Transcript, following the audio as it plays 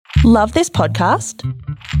Love this podcast?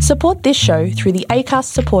 Support this show through the Acast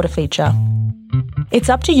supporter feature. It's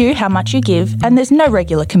up to you how much you give, and there's no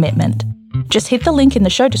regular commitment. Just hit the link in the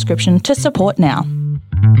show description to support now.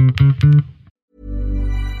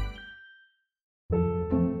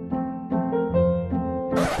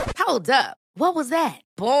 Hold up. What was that?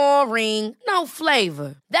 Boring. No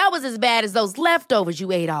flavor. That was as bad as those leftovers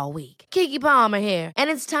you ate all week. Keke Palmer here. And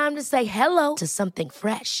it's time to say hello to something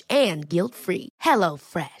fresh and guilt-free. Hello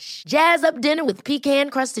Fresh. Jazz up dinner with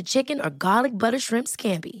pecan-crusted chicken or garlic butter shrimp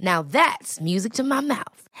scampi. Now that's music to my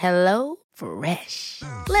mouth. Hello Fresh.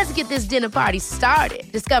 Let's get this dinner party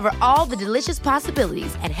started. Discover all the delicious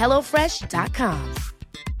possibilities at hellofresh.com.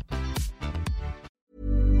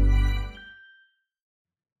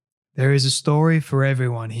 There is a story for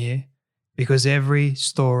everyone here because every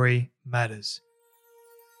story matters.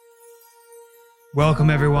 Welcome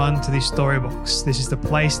everyone to the Storybox. This is the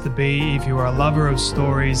place to be if you are a lover of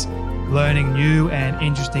stories, learning new and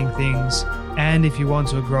interesting things, and if you want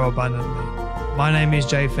to grow abundantly. My name is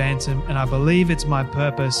Jay Phantom, and I believe it's my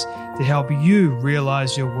purpose to help you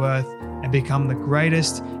realize your worth and become the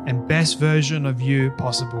greatest and best version of you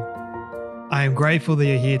possible. I am grateful that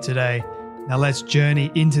you're here today. Now let's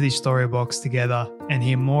journey into this story box together and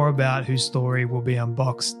hear more about whose story will be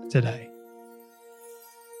unboxed today.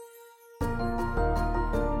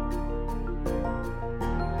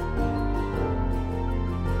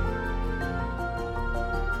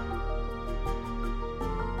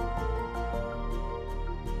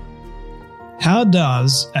 How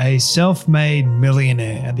does a self-made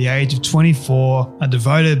millionaire at the age of 24, a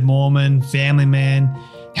devoted Mormon, family man,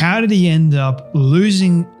 how did he end up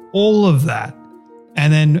losing all of that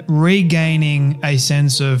and then regaining a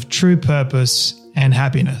sense of true purpose and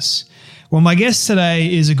happiness? Well, my guest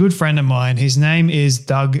today is a good friend of mine. His name is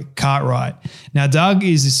Doug Cartwright. Now, Doug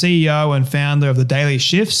is the CEO and founder of The Daily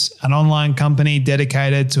Shifts, an online company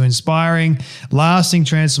dedicated to inspiring, lasting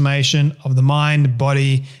transformation of the mind,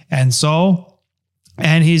 body, and soul.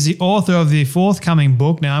 And he's the author of the forthcoming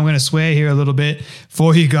book. Now, I'm going to swear here a little bit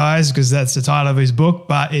for you guys because that's the title of his book,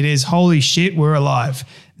 but it is Holy Shit, We're Alive.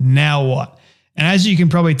 Now what? And as you can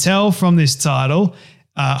probably tell from this title,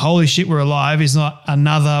 Holy Shit, We're Alive is not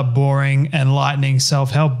another boring, enlightening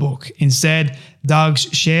self-help book. Instead, Doug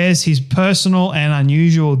shares his personal and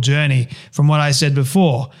unusual journey from what I said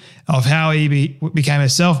before of how he became a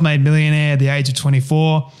self-made millionaire at the age of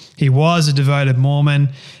 24. He was a devoted Mormon,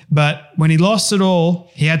 but when he lost it all,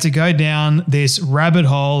 he had to go down this rabbit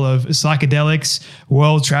hole of psychedelics,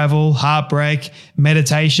 world travel, heartbreak,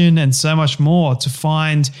 meditation, and so much more to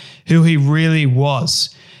find who he really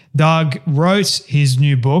was. Doug wrote his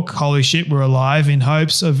new book, Holy Shit, We're Alive, in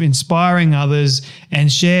hopes of inspiring others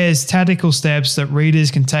and shares tactical steps that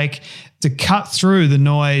readers can take to cut through the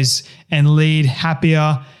noise and lead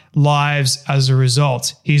happier lives as a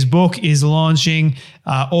result. His book is launching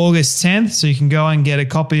August 10th, so you can go and get a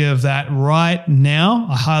copy of that right now.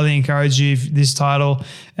 I highly encourage you, if this title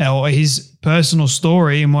or his personal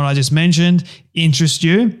story and what I just mentioned interests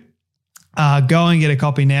you, go and get a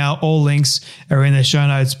copy now. All links are in the show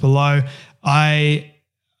notes below. I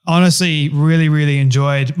honestly really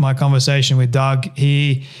enjoyed my conversation with Doug.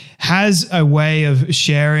 He has a way of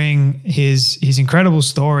sharing his incredible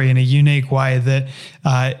story in a unique way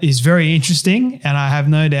that is very interesting, and I have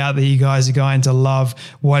no doubt that you guys are going to love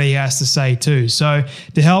what he has to say too. So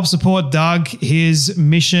to help support Doug, his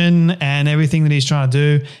mission and everything that he's trying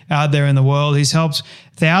to do out there in the world, he's helped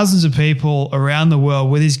thousands of people around the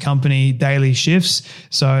world with his company, Daily Shifts.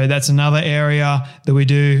 So that's another area that we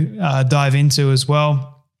do dive into as well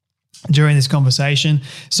during this conversation.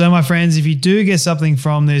 So my friends, if you do get something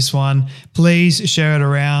from this one, please share it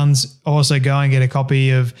around. Also go and get a copy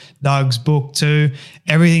of Doug's book too.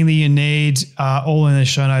 Everything that you need, all in the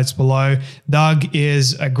show notes below. Doug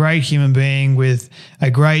is a great human being with a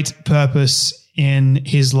great purpose in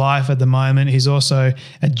his life at the moment. He's also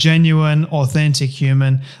a genuine, authentic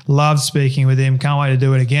human. Loved speaking with him. Can't wait to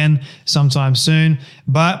do it again sometime soon.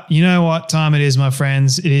 But you know what time it is, my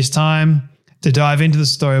friends? It is time to dive into the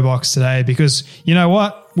story box today because you know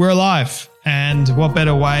what? We're alive. And what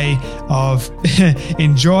better way of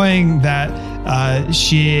enjoying that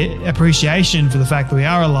sheer appreciation for the fact that we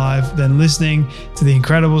are alive than listening to the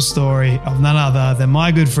incredible story of none other than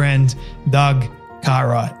my good friend, Doug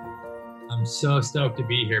Cartwright. I'm so stoked to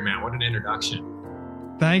be here, man. What an introduction.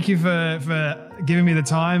 Thank you for giving me the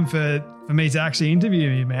time for me to actually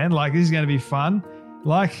interview you, man. Like, this is going to be fun.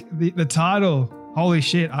 Like the title, holy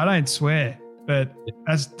shit, I don't swear. But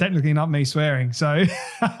that's technically not me swearing. So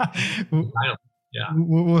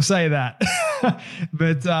we'll say that.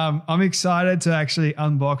 But I'm excited to actually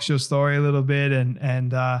unbox your story a little bit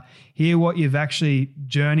and hear what you've actually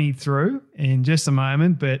journeyed through in just a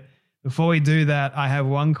moment. But before we do that, I have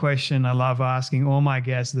one question I love asking all my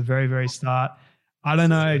guests at the very, very start. I don't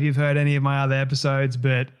know if you've heard any of my other episodes,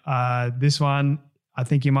 but this one, I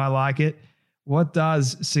think you might like it. What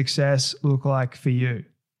does success look like for you?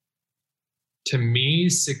 To me,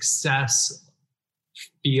 success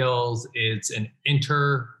feels it's an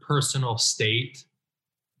interpersonal state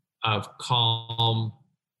of calm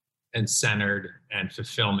and centered and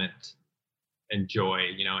fulfillment and joy,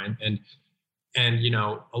 and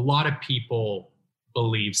a lot of people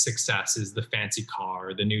believe success is the fancy car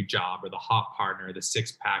or the new job or the hot partner or the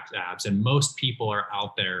six-pack abs, and most people are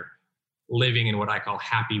out there living in what I call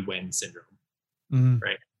happy when syndrome.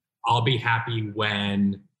 Right? I'll be happy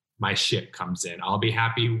when my ship comes in. I'll be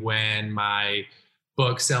happy when my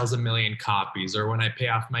book sells 1 million copies, or when I pay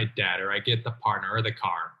off my debt, or I get the partner or the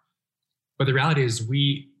car. But the reality is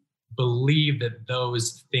we believe that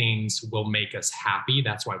those things will make us happy.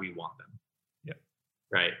 That's why we want them. Yep.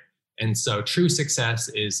 Right. And so true success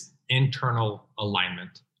is internal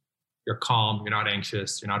alignment. You're calm, you're not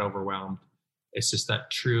anxious, you're not overwhelmed. It's just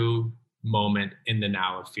that true moment in the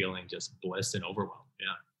now of feeling just bliss and overwhelm.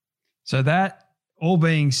 Yeah. So that, all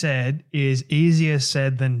being said, is easier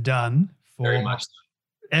said than done for very much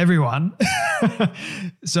everyone.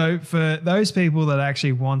 So for those people that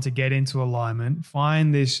actually want to get into alignment,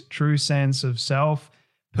 find this true sense of self,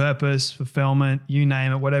 purpose, fulfillment, you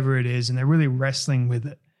name it, whatever it is, and they're really wrestling with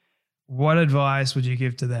it, what advice would you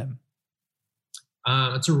give to them?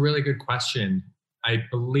 It's a really good question. I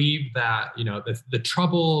believe that,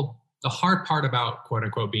 the hard part about quote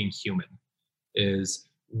unquote being human is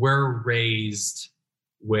we're raised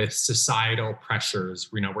with societal pressures.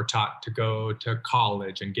 We're taught to go to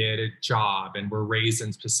college and get a job, and we're raised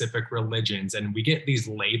in specific religions, and we get these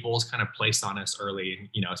labels kind of placed on us early,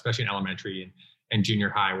 especially in elementary and junior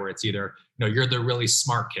high, where it's either, you're the really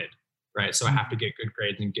smart kid, right? So I have to get good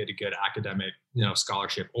grades and get a good academic,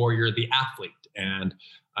 scholarship, or you're the athlete and,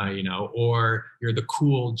 or you're the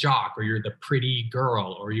cool jock, or you're the pretty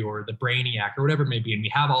girl, or you're the brainiac, or whatever it may be. And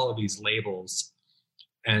we have all of these labels.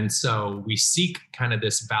 And so we seek kind of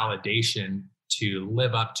this validation to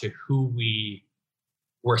live up to who we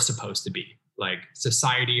were supposed to be. Like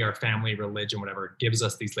society, our family, religion, whatever, gives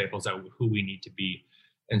us these labels of who we need to be.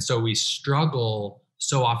 And so we struggle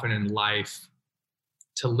so often in life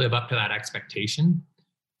to live up to that expectation.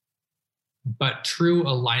 But true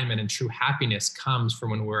alignment and true happiness comes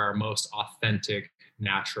from when we're our most authentic,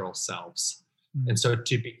 natural selves. And so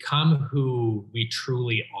to become who we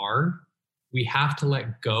truly are, we have to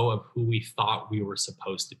let go of who we thought we were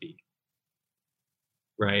supposed to be.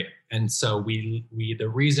 Right. And so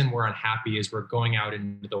the reason we're unhappy is we're going out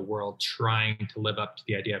into the world trying to live up to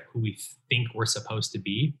the idea of who we think we're supposed to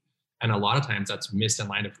be. And a lot of times that's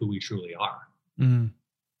misaligned of who we truly are. And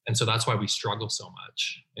so that's why we struggle so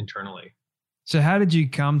much internally. So how did you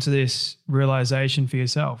come to this realization for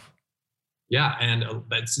yourself? Yeah. And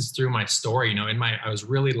that's just through my story. I was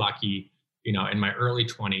really lucky, in my early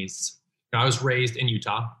 20s. I was raised in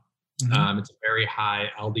Utah. It's a very high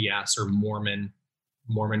LDS or Mormon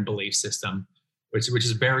belief system, which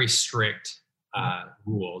is very strict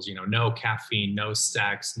rules. No caffeine, no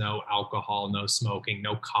sex, no alcohol, no smoking,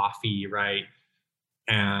 no coffee, right?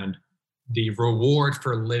 And the reward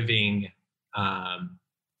for living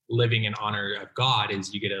in honor of God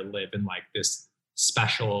is you get to live in like this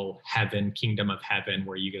special heaven, kingdom of heaven,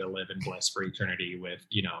 where you get to live in bliss for eternity with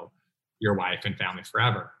your wife and family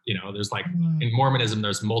forever. There's like in Mormonism,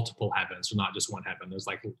 there's multiple heavens, so not just one heaven. There's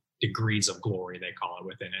like degrees of glory, they call it,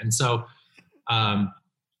 within it. And so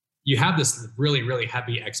you have this really, really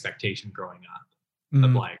heavy expectation growing up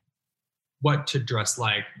of like what to dress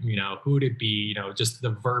like, who to be, just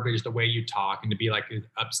the verbiage, the way you talk, and to be like an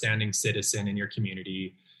upstanding citizen in your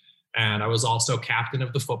community. And I was also captain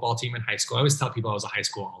of the football team in high school. I always tell people I was a high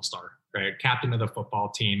school all-star, right? Captain of the football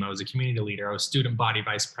team. I was a community leader. I was student body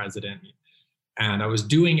vice president. And I was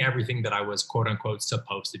doing everything that I was quote unquote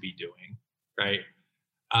supposed to be doing, right?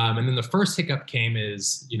 And then the first hiccup came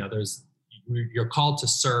is, you're called to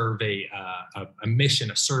serve a mission,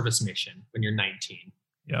 a service mission when you're 19.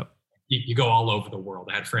 Yep. You go all over the world.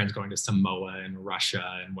 I had friends going to Samoa and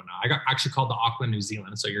Russia and whatnot. I got actually called to Auckland, New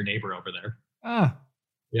Zealand. So your neighbor over there. Ah,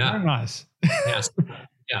 yeah. Very nice. Yes.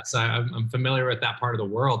 Yes. I'm familiar with that part of the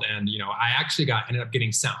world. And, I actually ended up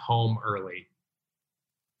getting sent home early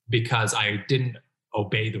because I didn't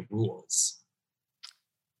obey the rules.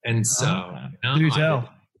 And so, do tell.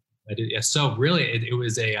 I did. Yeah. So really it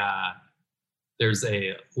was there's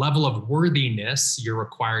a level of worthiness you're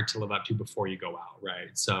required to live up to before you go out, right?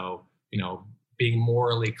 So, being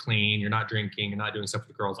morally clean, you're not drinking, you're not doing stuff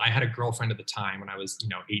with girls. I had a girlfriend at the time when I was,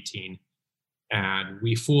 18, and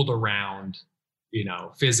we fooled around,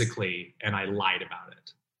 physically, and I lied about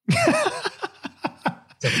it.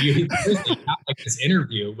 So you have like this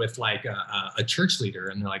interview with like a church leader,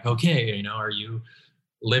 and they're like, okay, are you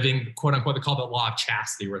living, quote unquote, they call it the law of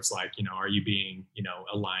chastity, where it's like, are you being,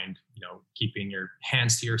 aligned, keeping your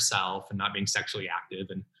hands to yourself and not being sexually active?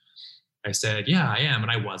 And I said, yeah, I am.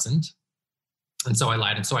 And I wasn't. And so I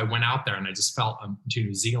lied. And so I went out there and I just felt to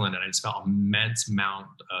New Zealand, and I just felt immense amount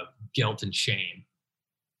of guilt and shame.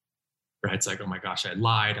 Right? It's like, oh my gosh, I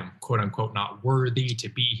lied. I'm quote unquote not worthy to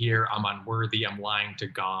be here. I'm unworthy. I'm lying to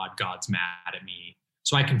God. God's mad at me.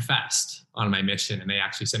 So I confessed on my mission, and they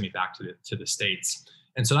actually sent me back to the States.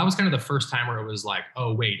 And so that was kind of the first time where it was like,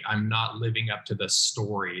 oh wait, I'm not living up to the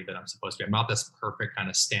story that I'm supposed to be. I'm not this perfect kind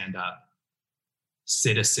of stand-up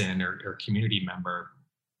citizen or community member.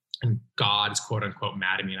 And God is quote unquote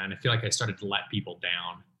mad at me. And I feel like I started to let people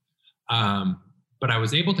down. But I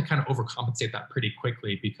was able to kind of overcompensate that pretty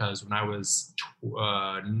quickly, because when I was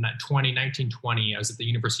 1920, I was at the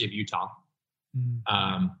University of Utah.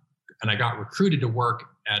 And I got recruited to work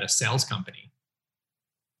at a sales company.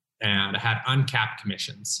 And I had uncapped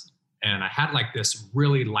commissions. And I had like this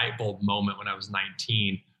really light bulb moment when I was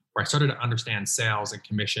 19, where I started to understand sales and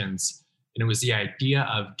commissions. And it was the idea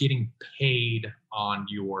of getting paid on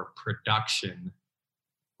your production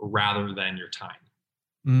rather than your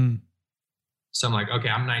time. So I'm like, okay,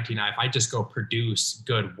 I'm 19 now. If I just go produce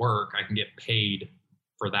good work, I can get paid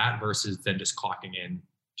for that versus then just clocking in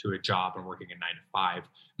to a job and working a 9 to 5. And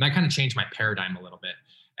that kind of changed my paradigm a little bit.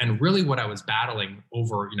 And really what I was battling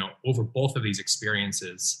over both of these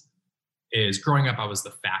experiences is growing up, I was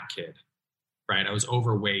the fat kid, right? I was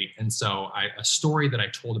overweight. And so a story that I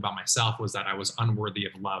told about myself was that I was unworthy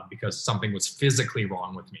of love because something was physically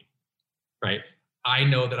wrong with me, right? I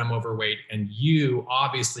know that I'm overweight, and you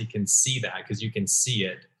obviously can see that because you can see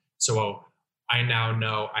it. So I now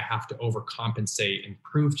know I have to overcompensate and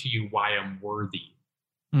prove to you why I'm worthy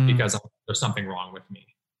because there's something wrong with me,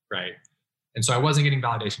 right? And so I wasn't getting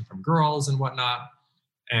validation from girls and whatnot.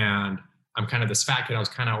 And I'm kind of this fat kid. I was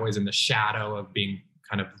kind of always in the shadow of being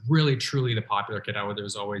kind of really, truly the popular kid. I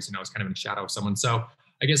was always, I was kind of in the shadow of someone. So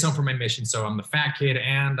I get home from my mission. So I'm the fat kid,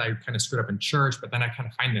 and I kind of screwed up in church, but then I kind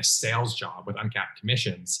of find this sales job with uncapped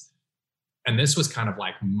commissions. And this was kind of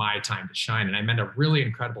like my time to shine. And I met a really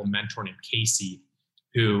incredible mentor named Casey,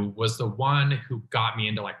 who was the one who got me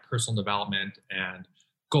into like personal development and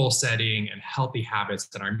goal setting and healthy habits.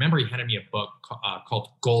 And I remember he handed me a book called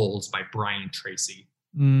Goals by Brian Tracy.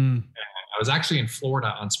 And I was actually in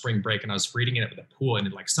Florida on spring break, and I was reading it at the pool,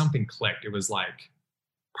 and something clicked. It was like,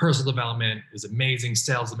 personal development is amazing,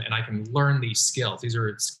 sales, and I can learn these skills. These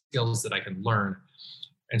are skills that I can learn.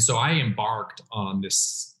 And so I embarked on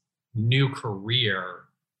this new career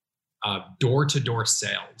of door-to-door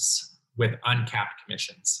sales with uncapped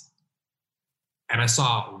commissions. And I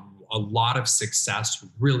saw a lot of success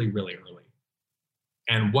really, really early.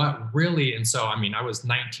 And so I was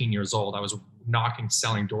 19 years old. I was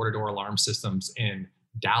selling door-to-door alarm systems in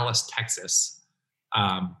Dallas, Texas,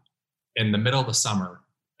 in the middle of the summer.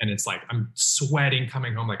 And it's like, I'm sweating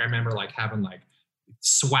coming home. Like I remember like having like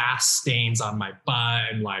swass stains on my butt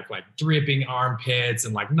and like dripping armpits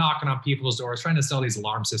and like knocking on people's doors, trying to sell these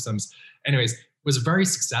alarm systems. Anyways, was very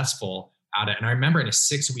successful at it. And I remember in a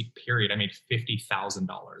 6-week period, I made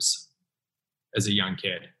 $50,000 as a young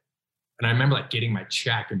kid. And I remember like getting my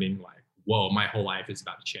check and being like, whoa, my whole life is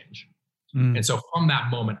about to change. And so from that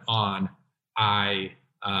moment on, I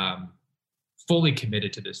fully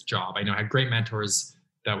committed to this job. I had great mentors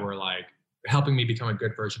that were like helping me become a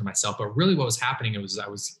good version of myself. But really what was happening as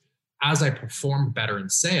I performed better in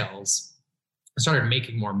sales, I started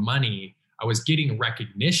making more money. I was getting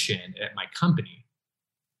recognition at my company,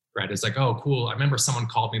 right? It's like, oh, cool. I remember someone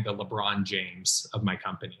called me the LeBron James of my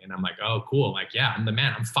company. And I'm like, oh, cool. Like, yeah, I'm the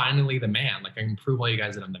man. I'm finally the man. Like I can prove all you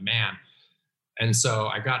guys that I'm the man. And so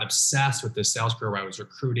I got obsessed with this sales career where I was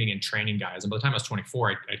recruiting and training guys. And by the time I was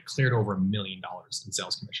 24, I cleared over $1 million in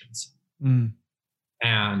sales commissions.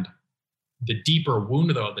 And the deeper wound,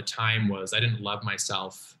 though, at the time was I didn't love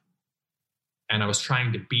myself. And I was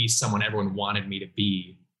trying to be someone everyone wanted me to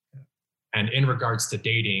be. And in regards to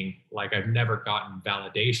dating, like I've never gotten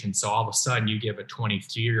validation. So all of a sudden you give a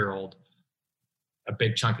 23-year-old a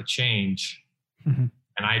big chunk of change.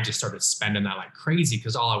 And I just started spending that like crazy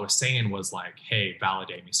because all I was saying was like, hey,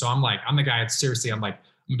 validate me. So I'm the guy I'm a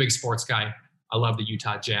big sports guy. I love the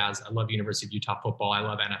Utah Jazz. I love University of Utah football. I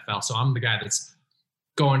love NFL. So I'm the guy that's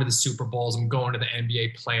going to the Super Bowls. I'm going to the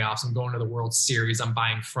NBA playoffs. I'm going to the World Series. I'm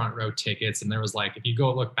buying front row tickets. And there was like, if you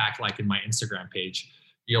go look back, like in my Instagram page,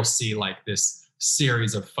 you'll see like this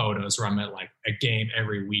series of photos where I'm at like a game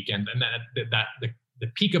every weekend. And the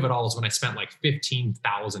peak of it all is when I spent like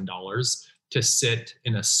 $15,000 to sit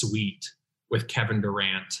in a suite with Kevin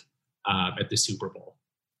Durant at the Super Bowl.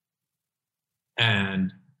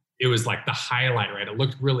 And it was like the highlight, right? It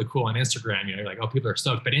looked really cool on Instagram. You know, like, oh, people are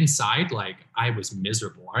stoked. But inside, like, I was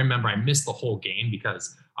miserable. I remember I missed the whole game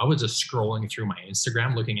because I was just scrolling through my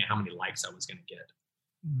Instagram, looking at how many likes I was going to get.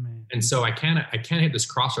 Man. And so I can't hit this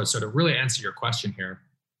crossroads. So to really answer your question here,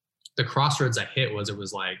 the crossroads I hit was, it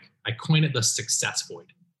was like, I coined it the success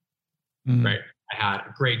void, right? I had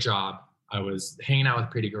a great job. I was hanging out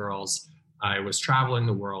with pretty girls. I was traveling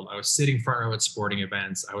the world. I was sitting front row at sporting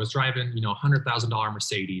events. I was driving, you know, $100,000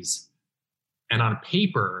 Mercedes. And on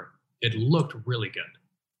paper, it looked really good.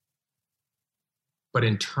 But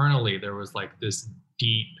internally, there was like this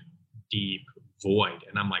deep, deep void.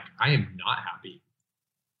 And I'm like, I am not happy.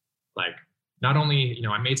 Like, not only, you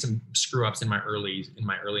know, I made some screw ups in my early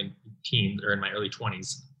teens or in my early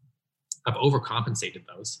 20s. I've overcompensated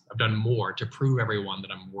those. I've done more to prove everyone that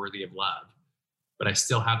I'm worthy of love. But I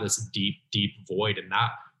still have this deep, deep void. And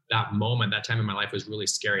that moment, that time in my life was really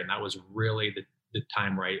scary. And that was really the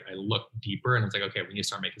time where I looked deeper and I was like, okay, we need to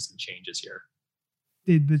start making some changes here.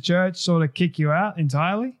 Did the church sort of kick you out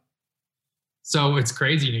entirely? So it's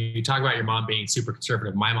crazy. You talk about your mom being super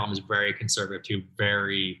conservative. My mom is very conservative too,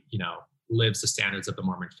 very, you know, lives the standards of the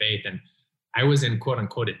Mormon faith. And I was in quote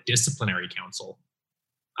unquote a disciplinary council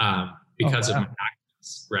because of my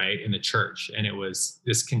practice, right, in the church. And it was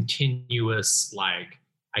this continuous, like,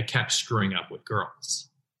 I kept screwing up with girls.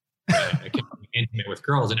 Right? I kept being intimate with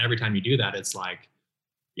girls. And every time you do that, it's like,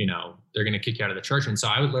 you know, they're going to kick you out of the church. And so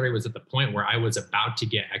I literally was at the point where I was about to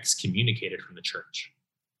get excommunicated from the church.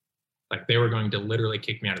 Like, they were going to literally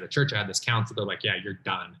kick me out of the church. I had this council. They're like, yeah, you're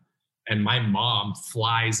done. And my mom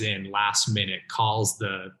flies in last minute, calls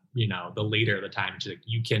the leader at the time. She's like,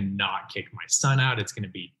 you cannot kick my son out. It's going to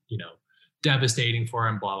be, you know, devastating for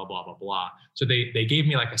him, blah, blah, blah, blah, blah. So they gave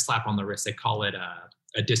me like a slap on the wrist. They call it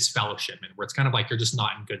a disfellowshipment, where it's kind of like you're just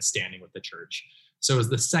not in good standing with the church. So it was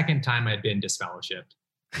the second time I'd been disfellowshipped.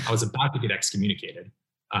 I was about to get excommunicated.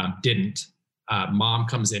 Didn't. Mom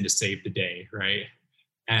comes in to save the day, right?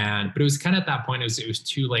 But it was kind of at that point, it was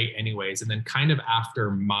too late anyways. And then kind of after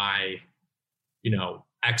my, you know,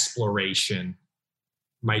 exploration,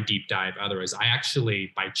 my deep dive, otherwise, I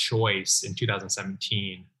actually, by choice in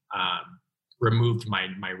 2017, removed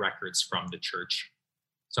my records from the church.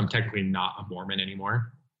 So I'm technically not a Mormon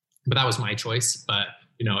anymore, but that was my choice. But,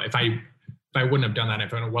 you know, if I wouldn't have done that,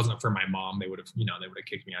 if it wasn't for my mom, they would have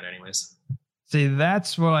kicked me out anyways. See,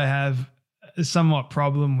 that's what I have a somewhat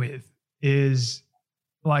problem with, is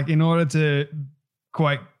like, in order to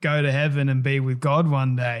quite go to heaven and be with God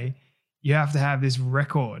one day, you have to have this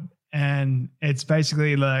record. And it's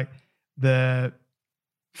basically like the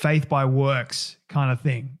faith by works kind of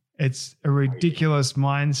thing. It's a ridiculous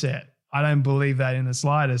mindset. I don't believe that in the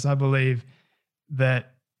slightest. I believe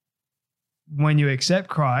that when you accept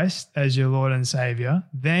Christ as your Lord and Savior,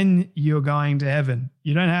 then you're going to heaven.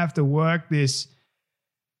 You don't have to work this,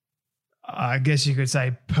 I guess you could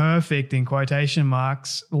say, perfect, in quotation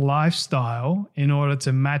marks, lifestyle in order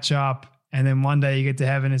to match up. And then one day you get to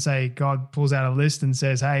heaven and say, God pulls out a list and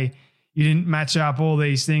says, hey, you didn't match up all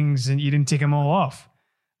these things and you didn't tick them all off.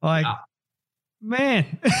 Like, man.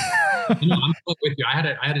 You know, I'm with you. I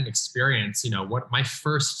had an experience, you know, my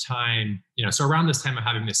first time, you know, so around this time of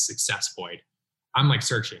having this success void, I'm like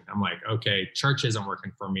searching. I'm like, okay, church isn't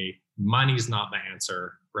working for me. Money's not the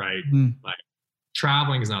answer, right? Like,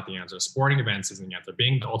 traveling is not the answer. Sporting events isn't the answer.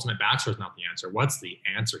 Being the ultimate bachelor is not the answer. What's the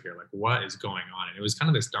answer here? Like, what is going on? And it was kind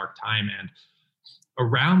of this dark time. And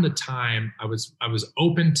around the time I was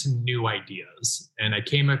open to new ideas, and I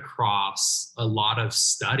came across a lot of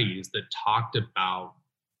studies that talked about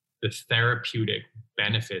the therapeutic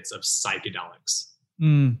benefits of psychedelics.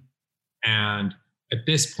 And at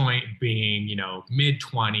this point, being, you know,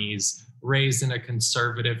 mid-20s, raised in a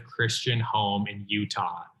conservative Christian home in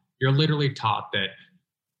Utah, you're literally taught that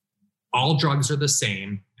all drugs are the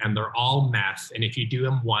same and they're all meth. And if you do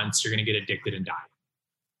them once, you're going to get addicted and die.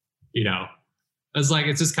 You know, it's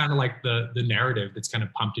just kind of like the narrative that's kind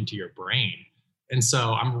of pumped into your brain. And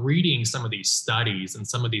so I'm reading some of these studies and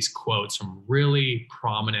some of these quotes from really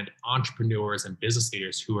prominent entrepreneurs and business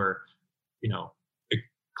leaders who are, you know,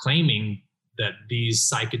 claiming that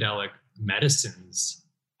these psychedelic medicines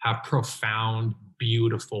have profound,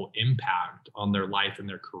 beautiful impact on their life and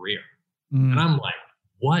their career. And I'm like,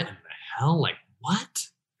 what in the hell? Like, what?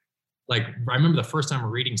 like, I remember the first time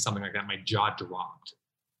reading something like that, my jaw dropped.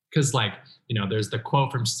 Because like, there's the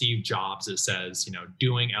quote from Steve Jobs that says,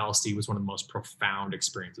 doing LSD was one of the most profound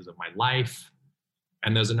experiences of my life.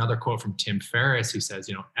 And there's another quote from Tim Ferriss who says,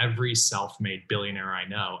 every self-made billionaire I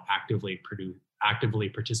know actively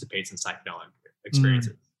participates in psychedelic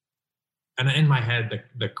experiences. And in my head,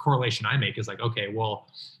 the correlation I make is like, okay, well,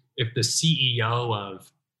 if the CEO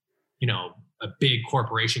of, a big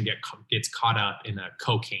corporation gets caught up in a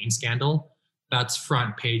cocaine scandal, that's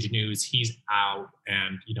front page news. He's out,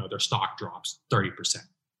 and their stock drops 30%.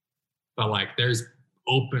 But like, there's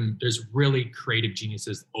really creative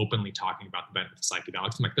geniuses openly talking about the benefits of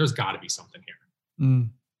psychedelics. I'm like, there's got to be something here.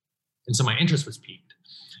 And so my interest was piqued.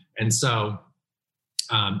 And so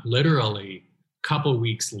literally a couple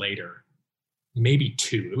weeks later, maybe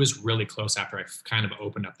 2, it was really close after I kind of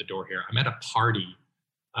opened up the door here. I'm at a party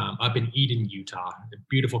up in Eden, Utah, a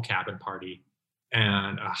beautiful cabin party.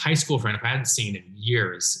 And a high school friend, who I hadn't seen in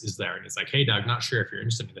years, is there. And he's like, hey, Doug, not sure if you're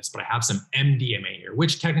interested in this, but I have some MDMA here,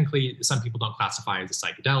 which technically some people don't classify as a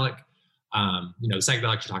psychedelic. The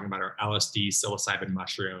psychedelics you're talking about are LSD, psilocybin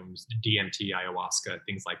mushrooms, DMT, ayahuasca,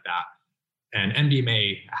 things like that. And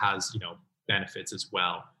MDMA has, benefits as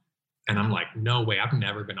well. And I'm like, no way, I've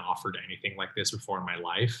never been offered anything like this before in my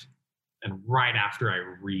life. And right after I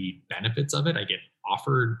read benefits of it, I get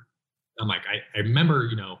offered. I'm like, I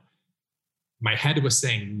remember, my head was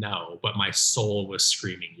saying no, but my soul was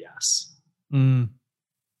screaming yes. And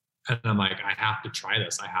I'm like, I have to try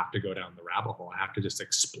this. I have to go down the rabbit hole. I have to just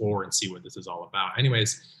explore and see what this is all about.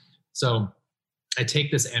 Anyways, so I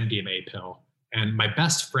take this MDMA pill, and my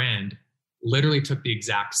best friend literally took the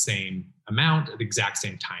exact same amount at the exact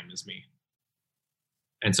same time as me.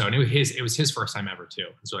 And so it was his first time ever too.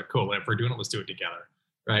 And so like, cool, if we're doing it, let's do it together.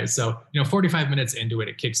 Right. So, 45 minutes into it,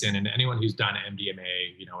 it kicks in, and anyone who's done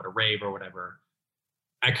MDMA, at a rave or whatever,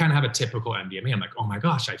 I kind of have a typical MDMA. I'm like, oh my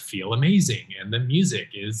gosh, I feel amazing. And the music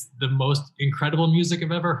is the most incredible music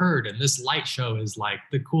I've ever heard. And this light show is like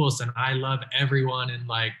the coolest. And I love everyone, and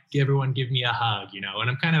like, everyone give me a hug, and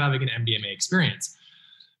I'm kind of having an MDMA experience.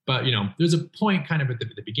 But, there's a point kind of at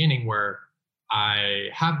the beginning where I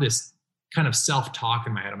have this kind of self-talk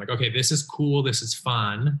in my head. I'm like, okay, this is cool. This is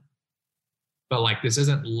fun. But like, this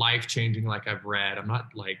isn't life-changing like I've read. I'm not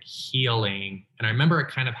like healing. And I remember it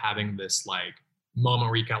kind of having this like moment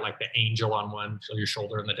where you got like the angel on one your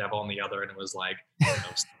shoulder and the devil on the other. And it was like,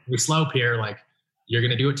 we slope here, like, you're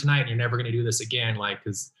going to do it tonight and you're never going to do this again. Like,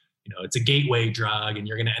 cause it's a gateway drug and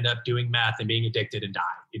you're going to end up doing meth and being addicted and die,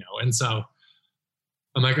 And so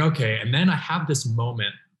I'm like, okay. And then I have this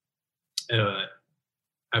moment,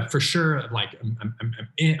 for sure, like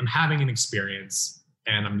I'm having an experience.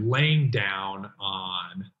 And I'm laying down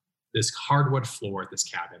on this hardwood floor at this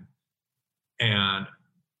cabin. And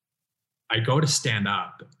I go to stand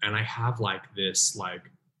up, and I have like this, like,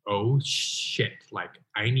 oh shit, like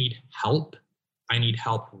I need help. I need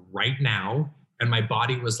help right now. And my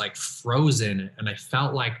body was like frozen. And I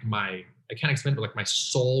felt like I can't explain it, but like my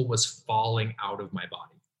soul was falling out of my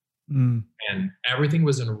body. And everything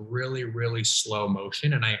was in really, really slow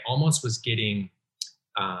motion. And I almost was getting,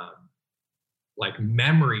 like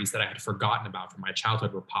memories that I had forgotten about from my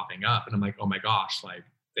childhood were popping up. And I'm like, oh my gosh, like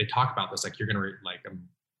they talk about this, like you're going to like,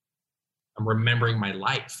 I'm remembering my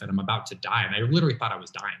life and I'm about to die. And I literally thought I was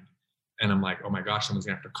dying. And I'm like, oh my gosh, someone's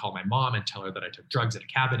gonna have to call my mom and tell her that I took drugs at a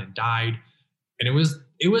cabin and died. And it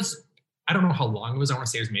was, I don't know how long it was. I want to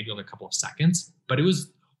say it was maybe only a couple of seconds, but it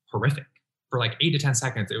was horrific. For like 8 to 10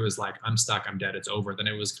 seconds, it was like, I'm stuck, I'm dead, it's over. Then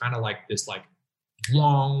it was kind of like this, like,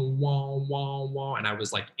 wah, wah, wah, wah. And I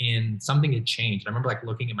was like something had changed. I remember like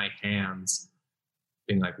looking at my hands,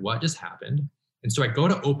 being like, what just happened? And so I go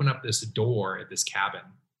to open up this door at this cabin.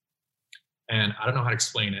 And I don't know how to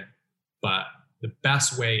explain it, but the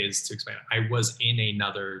best way is to explain it. I was in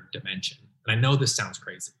another dimension. And I know this sounds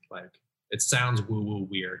crazy. Like, it sounds woo-woo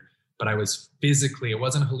weird, but I was physically, it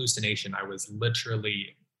wasn't a hallucination. I was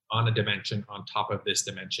literally on a dimension on top of this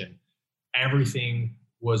dimension. Everything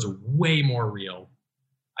was way more real.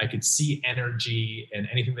 I could see energy and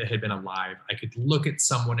anything that had been alive. I could look at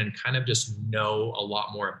someone and kind of just know a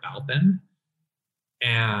lot more about them.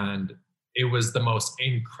 And it was the most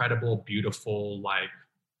incredible, beautiful, like,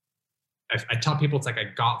 I tell people it's like I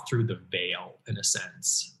got through the veil in a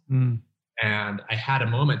sense. And I had a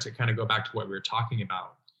moment to kind of go back to what we were talking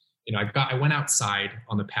about. You know, I went outside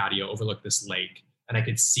on the patio, overlooked this lake, and I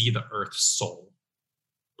could see the earth's soul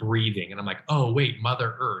breathing. And I'm like, oh, wait,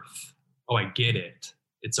 Mother Earth. Oh, I get it.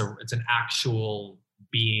 It's an actual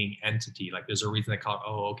being entity. Like, there's a reason they call it,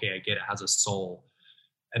 oh, okay, I get it. It has a soul.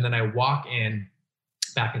 And then I walk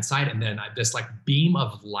back inside, and then this like beam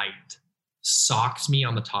of light socks me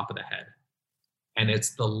on the top of the head. And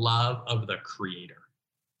it's the love of the creator.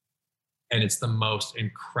 And it's the most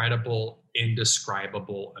incredible,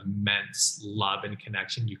 indescribable, immense love and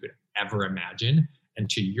connection you could ever imagine. And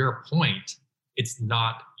to your point, it's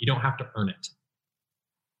not, you don't have to earn it.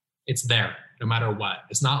 It's there no matter what.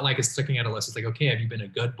 It's not like it's clicking at a list. It's like, okay, have you been a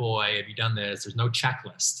good boy? Have you done this? There's no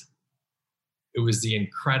checklist. It was the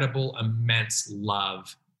incredible, immense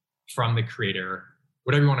love from the creator,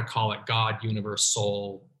 whatever you want to call it, God, universe,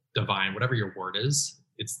 soul, divine, whatever your word is.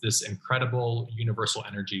 It's this incredible universal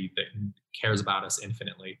energy that cares about us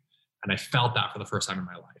infinitely. And I felt that for the first time in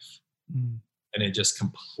my life. And it just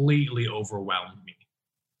completely overwhelmed me.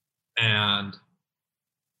 And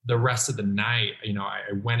the rest of the night,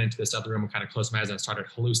 I went into this other room and kind of closed my eyes and I started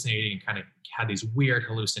hallucinating and kind of had these weird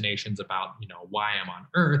hallucinations about, why I'm on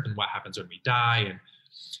earth and what happens when we die. And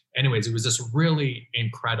anyways, it was this really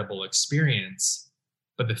incredible experience.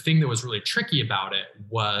 But the thing that was really tricky about it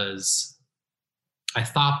was I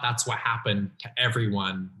thought that's what happened to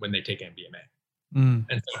everyone when they take MDMA. And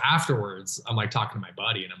so afterwards, I'm like talking to my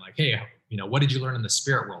buddy and I'm like, hey, what did you learn in the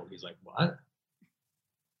spirit world? He's like, what?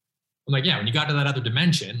 I'm like, yeah, when you got to that other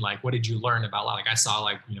dimension, like, what did you learn about life? Like, I saw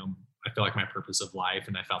I feel like my purpose of life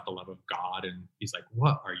and I felt the love of God. And he's like,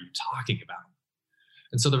 what are you talking about?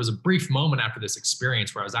 And so there was a brief moment after this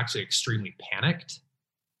experience where I was actually extremely panicked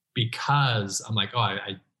because I'm like, oh,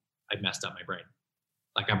 I messed up my brain.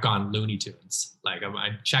 Like I've gone Looney Tunes. Like I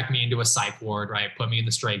checked me into a psych ward, right? Put me in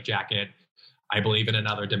the straitjacket. I believe in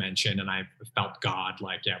another dimension and I felt God.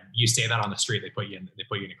 Like, yeah, you say that on the street, they put you in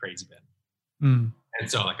a crazy bin. And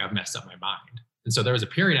so I've messed up my mind. And so there was a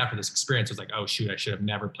period after this experience, I was like, oh shoot, I should have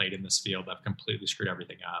never played in this field. I've completely screwed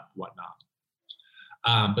everything up,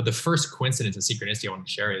 whatnot. But the first coincidence and synchronicity I want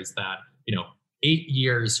to share is that, 8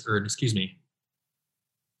 years,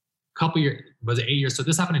 couple years, was it 8 years? So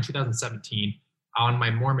this happened in 2017 on my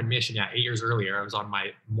Mormon mission. Yeah, 8 years earlier, I was on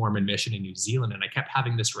my Mormon mission in New Zealand and I kept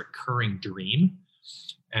having this recurring dream.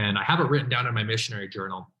 And I have it written down in my missionary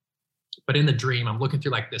journal. But in the dream, I'm looking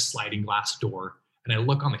through this sliding glass door and I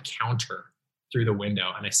look on the counter through the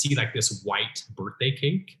window and I see this white birthday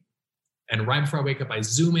cake. And right before I wake up, I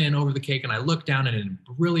zoom in over the cake and I look down and in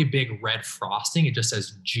really big red frosting, it just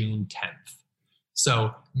says June 10th.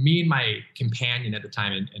 So me and my companion at the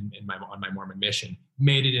time on my Mormon mission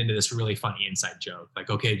made it into this really funny inside joke. Like,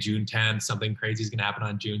 okay, June 10th, something crazy is going to happen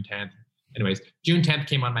on June 10th. Anyways, June 10th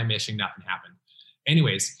came on my mission, nothing happened.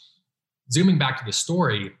 Anyways, zooming back to the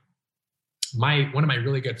story, one of my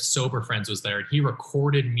really good sober friends was there and he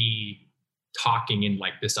recorded me talking in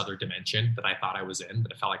this other dimension that I thought I was in,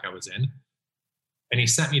 but it felt like I was in. And he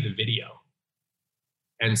sent me the video.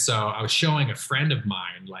 And so I was showing a friend of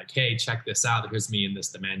mine, hey, check this out. Here's me in this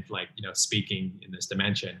dimension, speaking in this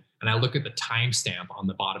dimension. And I look at the timestamp on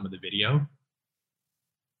the bottom of the video.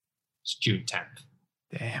 It's June 10th.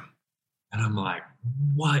 Damn. And I'm like,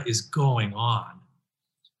 what is going on?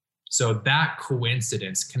 So that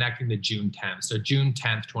coincidence connecting to June 10th. So June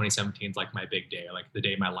 10th, 2017 is my big day, the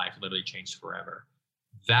day my life literally changed forever.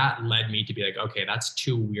 That led me to be okay, that's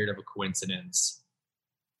too weird of a coincidence.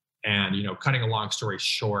 And, cutting a long story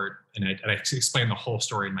short, and I explain the whole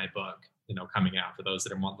story in my book, coming out for those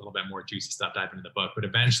that want a little bit more juicy stuff, dive into the book. But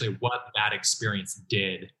eventually what that experience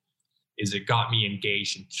did is it got me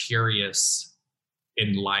engaged and curious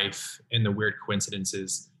in life, in the weird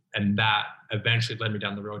coincidences. And that eventually led me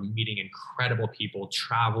down the road, meeting incredible people,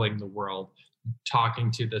 traveling the world,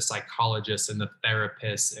 talking to the psychologists and the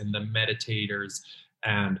therapists and the meditators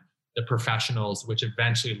and the professionals, which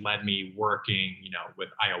eventually led me working, with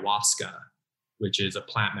ayahuasca, which is a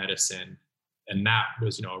plant medicine. And that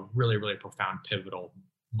was, a really, really profound, pivotal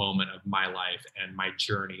moment of my life and my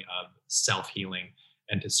journey of self-healing.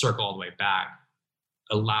 And to circle all the way back,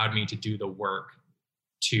 allowed me to do the work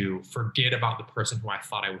to forget about the person who I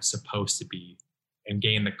thought I was supposed to be and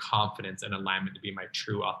gain the confidence and alignment to be my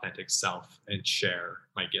true, authentic self and share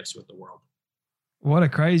my gifts with the world. What a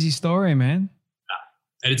crazy story, man.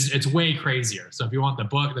 And it's way crazier. So if you want the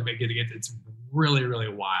book, it's really, really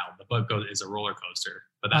wild. The book is a roller coaster,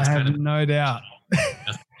 but that's no doubt.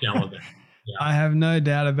 That's relevant. Yeah. I have no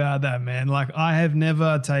doubt about that, man. I have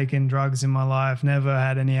never taken drugs in my life, never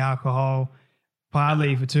had any alcohol,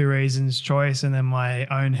 partly for two reasons, choice and then my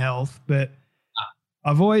own health. But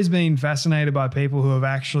I've always been fascinated by people who have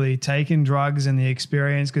actually taken drugs and the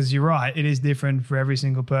experience, because you're right, it is different for every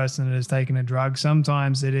single person that has taken a drug.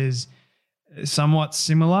 Sometimes it is somewhat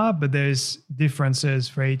similar, but there's differences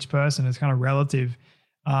for each person. It's kind of relative.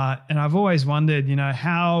 And I've always wondered,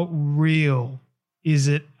 how real is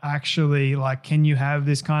it actually? Can you have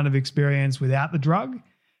this kind of experience without the drug?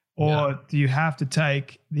 Or do you have to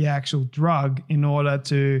take the actual drug in order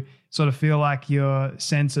to sort of feel like your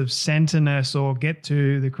sense of centerness or get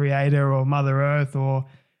to the creator or Mother Earth or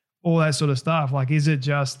all that sort of stuff? Like, is it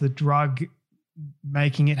just the drug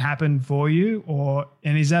making it happen for you,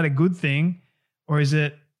 and is that a good thing, or is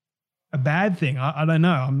it a bad thing? I don't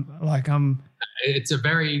know. It's a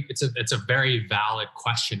very valid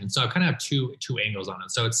question. And so I kind of have two angles on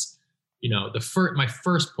it. So it's, my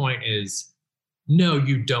first point is, no,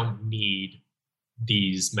 you don't need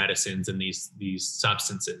these medicines and these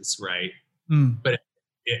substances, right? But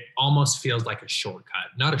it almost feels like a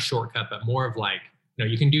shortcut. Not a shortcut, but more of like,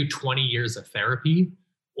 you can do 20 years of therapy,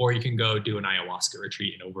 or you can go do an ayahuasca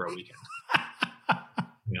retreat in over a weekend.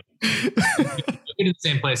 You get to the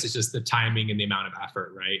same place. It's just the timing and the amount of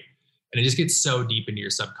effort, right? And it just gets so deep into your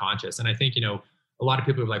subconscious. And I think, a lot of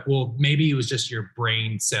people are like, well, maybe it was just your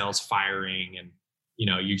brain cells firing and,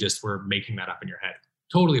 you just were making that up in your head.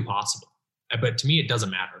 Totally possible. But to me, it doesn't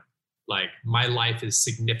matter. Like, my life is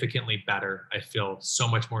significantly better. I feel so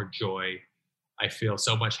much more joy. I feel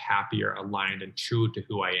so much happier, aligned, and true to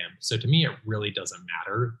who I am. So to me, it really doesn't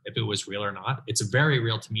matter if it was real or not. It's very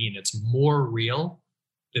real to me, and it's more real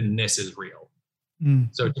than this is real.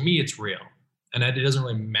 So to me, it's real. And it doesn't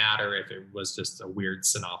really matter if it was just a weird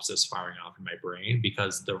synopsis firing off in my brain,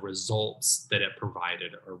 because the results that it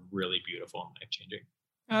provided are really beautiful and life-changing.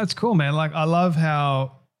 That's cool, man. Like, I love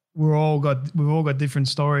how we've all got different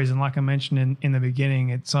stories. And like I mentioned in the beginning,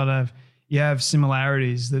 it's sort of, you have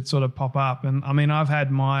similarities that sort of pop up. And I mean, I've had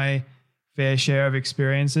my fair share of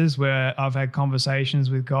experiences where I've had conversations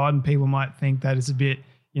with God, and people might think that it's a bit,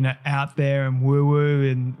 out there and woo-woo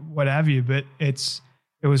and what have you, but it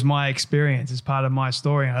was my experience. It's part of my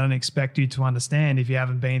story. And I don't expect you to understand if you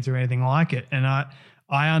haven't been through anything like it. And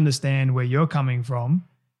I understand where you're coming from,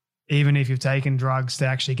 even if you've taken drugs to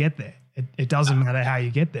actually get there. It doesn't matter how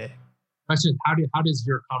you get there. Question: How does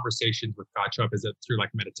your conversations with God show up? Is it through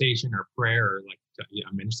like meditation or prayer, or like?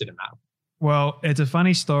 I'm interested in that. Well, it's a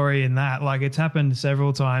funny story in that, like, it's happened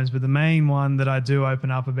several times, but the main one that I do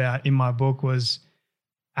open up about in my book was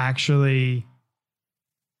actually,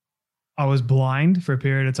 I was blind for a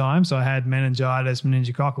period of time. So I had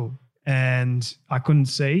meningococcal, and I couldn't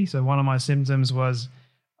see. So one of my symptoms was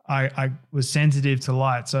I was sensitive to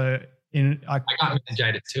light. So I got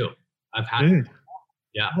meningitis too. I've had it.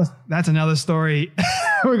 Yeah. That's another story.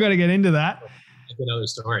 We're going to get into that. That's another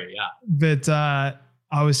story, yeah. But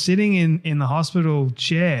I was sitting in the hospital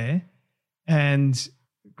chair, and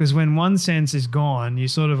because when one sense is gone, you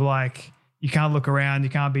sort of like, you can't look around, you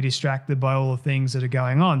can't be distracted by all the things that are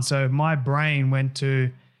going on. So my brain went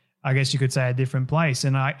to, I guess you could say, a different place.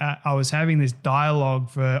 And I was having this dialogue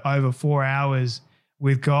for over 4 hours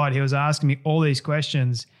with God. He was asking me all these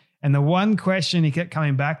questions. And the one question he kept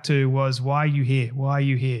coming back to was, why are you here? Why are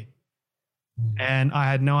you here? And I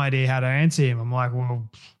had no idea how to answer him. I'm like, well,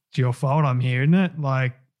 it's your fault I'm here, isn't it?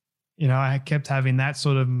 Like, I kept having that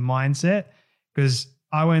sort of mindset, because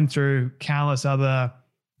I went through countless other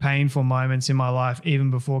painful moments in my life,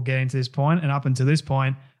 even before getting to this point. And up until this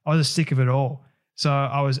point, I was just sick of it all. So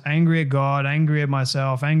I was angry at God, angry at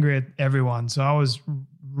myself, angry at everyone. So I was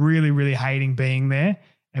really, really hating being there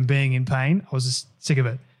and being in pain. I was just sick of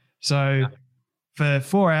it. So for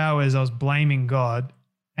 4 hours, I was blaming God.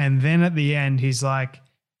 And then at the end, he's like,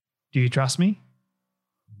 do you trust me?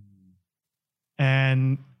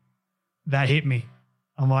 And that hit me.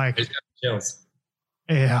 I'm like, chills.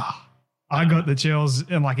 Yeah, I got the chills.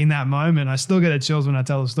 And like in that moment, I still get the chills when I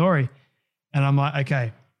tell the story. And I'm like,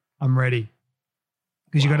 okay, I'm ready.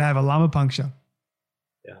 Because you got to have a lumbar puncture.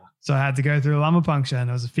 Yeah. So I had to go through a lumbar puncture, and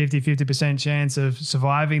there was a 50% chance of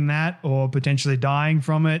surviving that or potentially dying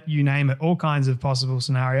from it, you name it, all kinds of possible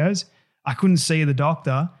scenarios. I couldn't see the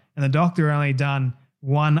doctor, and the doctor only done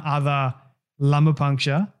one other lumbar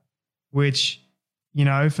puncture, which,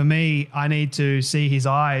 for me, I need to see his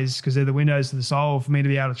eyes because they're the windows to the soul for me to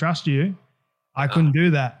be able to trust you. I couldn't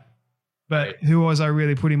do that. But who was I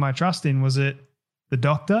really putting my trust in? Was it the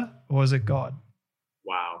doctor or was it God?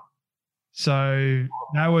 Wow. So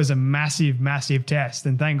that was a massive, massive test.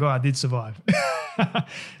 And thank God I did survive.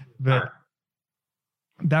 But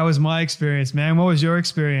that was my experience, man. What was your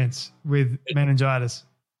experience with meningitis?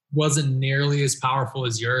 Wasn't nearly as powerful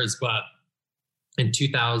as yours, but in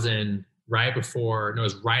 2000, it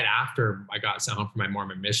was right after I got sent home from my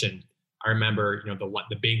Mormon mission, I remember,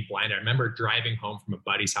 the being blind. I remember driving home from a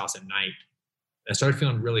buddy's house at night. And I started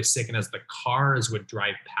feeling really sick. And as the cars would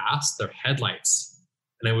drive past, their headlights,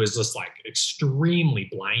 and it was just like extremely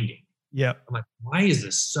blinding. Yeah. I'm like, why is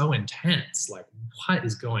this so intense? Like, what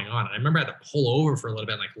is going on? And I remember I had to pull over for a little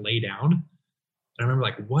bit and like lay down. And I remember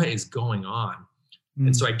like, what is going on?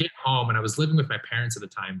 And so I get home, and I was living with my parents at the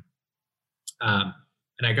time. And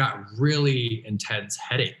I got really intense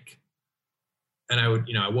headache. And I would,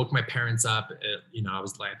 I woke my parents up, I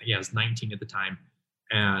was like, I was 19 at the time.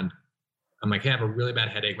 And I'm like, hey, I have a really bad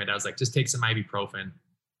headache. My dad was like, just take some ibuprofen. And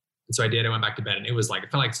so I did. I went back to bed, and it was like,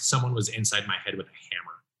 it felt like someone was inside my head with a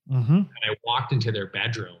hammer. And I walked into their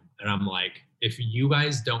bedroom, and I'm like, if you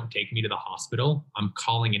guys don't take me to the hospital, I'm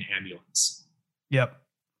calling an ambulance. Yep.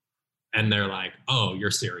 And they're like, oh,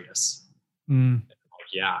 you're serious. Like,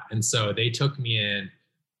 yeah. And so they took me in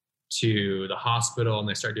to the hospital, and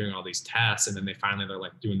they start doing all these tests. And then they're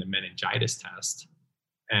like doing the meningitis test.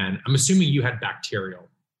 And I'm assuming you had bacterial,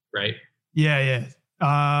 right? Yeah.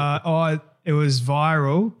 It was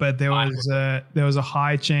viral, but there was a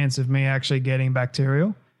high chance of me actually getting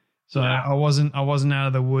bacterial. So I wasn't out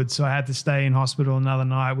of the woods. So I had to stay in hospital another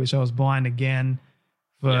night, which I was blind again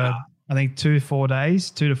for I think 2 to 4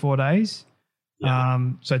 days. Yeah.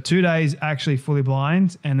 So 2 days actually fully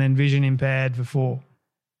blind, and then vision impaired for 4.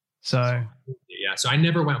 So I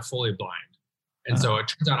never went fully blind. And so it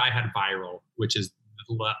turns out I had viral, which is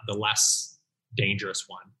the less dangerous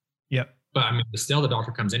one. Yep. But I mean, still the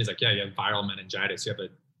doctor comes in, he's like, yeah, you have viral meningitis. You have a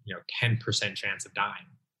 10% chance of dying.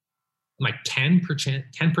 I'm like,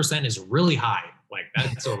 10% is really high. Like,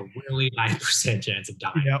 that's a really high percent chance of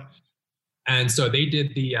dying. Yep. And so they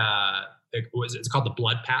did it's called the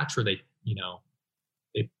blood patch, where they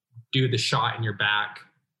do the shot in your back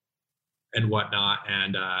and whatnot.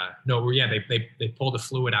 And they pull the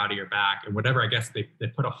fluid out of your back and whatever. I guess they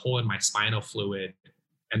put a hole in my spinal fluid,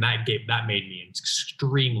 and that made me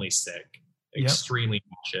extremely sick, extremely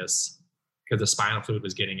nauseous, because the spinal fluid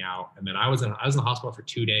was getting out. And then I was in the hospital for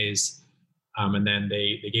 2 days. And then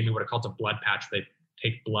they gave me what are called a blood patch. They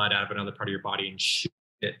take blood out of another part of your body and shoot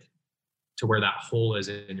it to where that hole is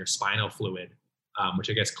in your spinal fluid, which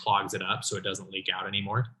I guess clogs it up so it doesn't leak out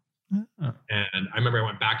anymore. And I remember I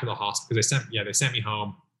went back to the hospital because they sent me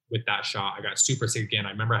home with that shot. I got super sick again.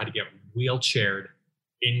 I remember I had to get wheelchaired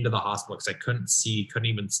into the hospital because I couldn't see, couldn't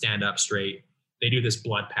even stand up straight. They do this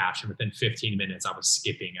blood patch, and within 15 minutes, I was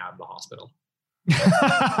skipping out of the hospital.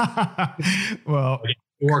 Well, it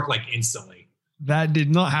worked like instantly. That did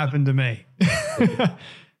not happen to me.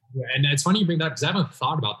 And it's funny you bring that up because I haven't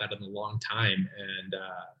thought about that in a long time. And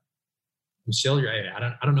I'm still,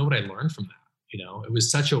 I don't know what I learned from that. It was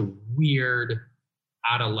such a weird,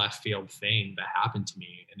 out of left field thing that happened to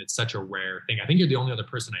me. And it's such a rare thing. I think you're the only other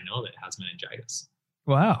person I know that has meningitis.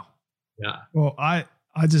 Wow. Yeah. Well, I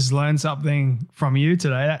just learned something from you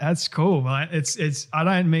today. That's cool. It's I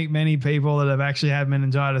don't meet many people that have actually had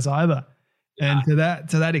meningitis either. Yeah. And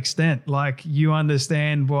to that extent, like, you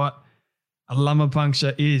understand what a lumbar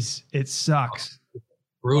puncture is. It sucks.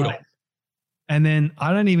 Brutal. Right. And then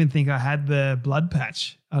I don't even think I had the blood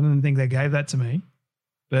patch. I don't think they gave that to me.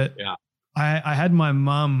 But yeah. I had my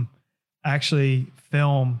mum actually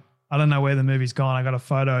film. I don't know where the movie's gone. I got a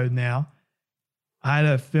photo now. I had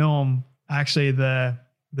to film actually the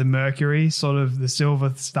mercury, sort of the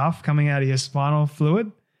silver stuff coming out of your spinal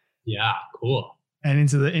fluid. Yeah, cool. And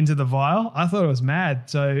into the vial. I thought it was mad.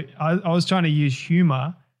 So I was trying to use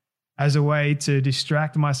humor as a way to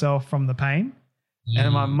distract myself from the pain.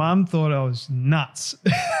 And my mum thought I was nuts.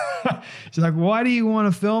 She's like, why do you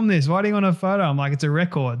want to film this? Why do you want a photo? I'm like, it's a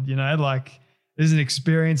record, like, this is an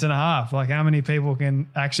experience and a half. Like, how many people can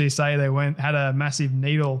actually say they had a massive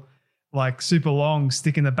needle, like super long,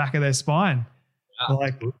 stick in the back of their spine? Yeah.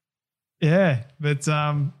 Like, yeah. But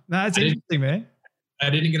no, it's interesting, man. I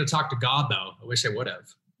didn't get to talk to God though. I wish I would have.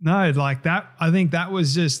 No, like that. I think that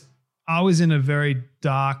was just, I was in a very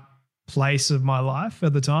dark place of my life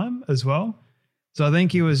at the time as well. So I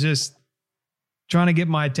think he was just trying to get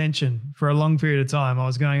my attention for a long period of time. I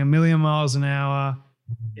was going 1,000,000 miles an hour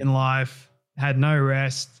in life, had no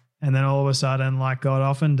rest. And then all of a sudden, like God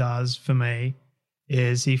often does for me,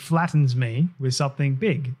 is he flattens me with something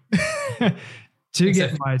big to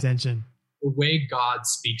get my attention. The way God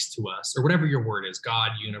speaks to us, or whatever your word is, God,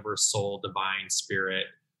 universe, soul, divine, spirit,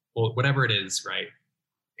 well, whatever it is, right?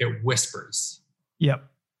 It whispers. Yep.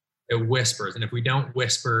 It whispers. And if we don't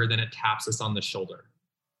whisper, then it taps us on the shoulder.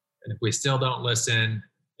 And if we still don't listen,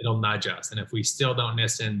 it'll nudge us. And if we still don't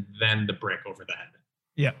listen, then the brick over the head.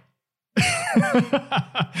 Yep.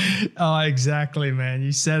 Oh, exactly, man.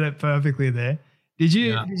 You said it perfectly there. Did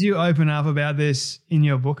you open up about this in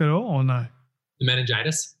your book at all, or no? The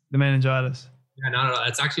meningitis? The meningitis. Yeah, no.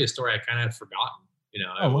 It's actually a story I kind of had forgotten.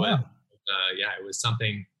 Oh, wow. It was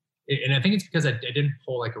something, and I think it's because I didn't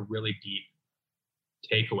pull like a really deep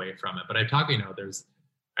takeaway from it. But I talk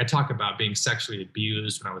about being sexually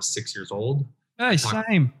abused when I was 6 years old. Hey,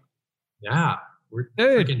 same. Yeah, we're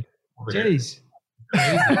dude. freaking over Jeez.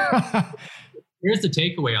 crazy. Here's the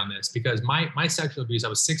takeaway on this, because my sexual abuse, I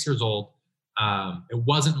was 6 years old. It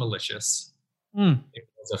wasn't malicious. It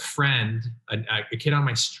was a friend, a kid on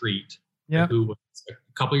my street who was a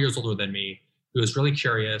couple years older than me, who was really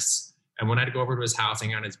curious. And when I'd go over to his house,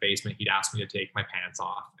 hang out in his basement, he'd ask me to take my pants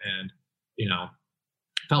off, and,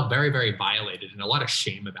 felt very, very violated and a lot of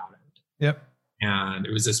shame about it. Yep. And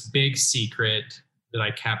it was this big secret that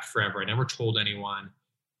I kept forever. I never told anyone.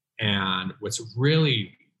 And what's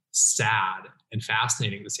really sad and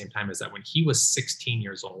fascinating at the same time is that when he was 16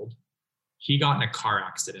 years old, he got in a car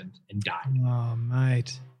accident and died. Oh,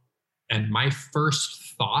 mate. And my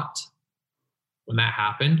first thought when that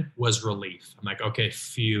happened was relief. I'm like, okay,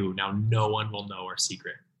 phew, now no one will know our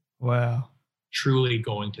secret. Wow. Truly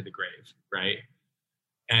going to the grave, right?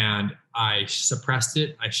 And I suppressed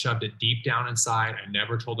it. I shoved it deep down inside. I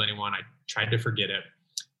never told anyone. I tried to forget it.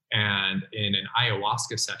 And in an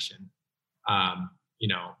ayahuasca session, I'm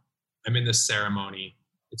in this ceremony.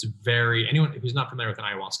 It's anyone who's not familiar with an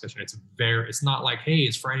ayahuasca session, it's not like, hey,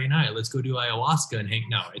 it's Friday night, let's go do ayahuasca and hang.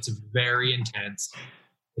 No, it's very intense.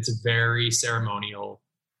 It's very ceremonial.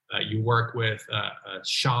 You work with a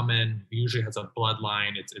shaman who usually has a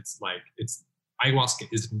bloodline. It's ayahuasca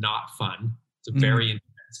is not fun. It's very intense.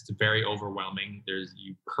 It's very overwhelming.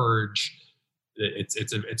 You purge.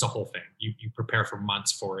 It's a whole thing. You prepare for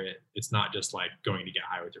months for it. It's not just like going to get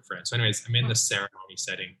high with your friends. So anyways, I'm in this ceremony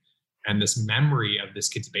setting, and this memory of this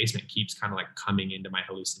kid's basement keeps kind of like coming into my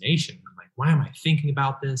hallucination. I'm like, why am I thinking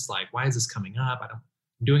about this? Like, why is this coming up? I'm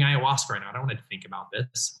doing ayahuasca right now. I don't want to think about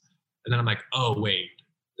this. And then I'm like, oh, wait,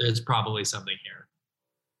 there's probably something here.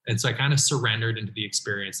 And so I kind of surrendered into the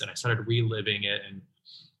experience, and I started reliving it and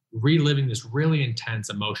reliving this really intense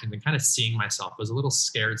emotions and kind of seeing myself as a little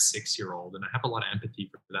scared 6-year-old. And I have a lot of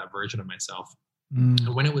empathy for that version of myself.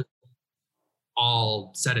 And when it was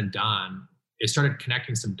all said and done, it started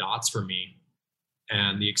connecting some dots for me.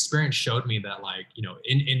 And the experience showed me that, like,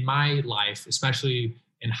 in my life, especially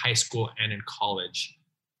in high school and in college,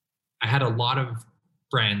 I had a lot of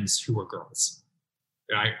friends who were girls.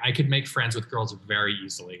 I could make friends with girls very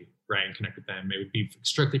easily, right? And connect with them. It would be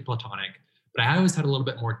strictly platonic. But I always had a little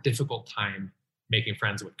bit more difficult time making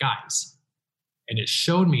friends with guys. And it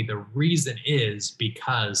showed me the reason is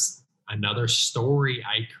because another story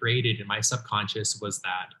I created in my subconscious was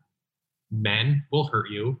that men will hurt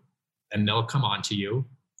you and they'll come onto you.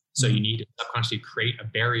 So you need to subconsciously create a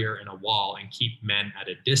barrier and a wall and keep men at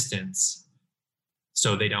a distance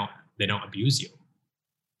so they don't abuse you.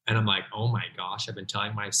 And I'm like, oh my gosh, I've been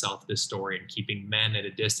telling myself this story and keeping men at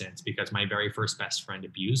a distance because my very first best friend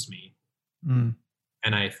abused me. And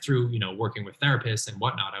through working with therapists and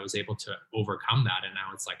whatnot, I was able to overcome that. And now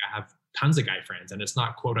it's like I have tons of guy friends, and it's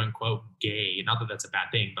not quote unquote gay. Not that that's a bad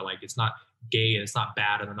thing, but like it's not gay and it's not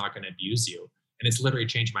bad and they're not going to abuse you. And it's literally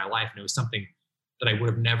changed my life. And it was something that I would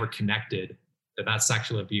have never connected, that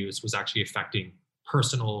sexual abuse was actually affecting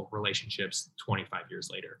personal relationships 25 years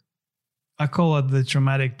later. I call it the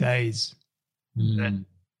traumatic days. So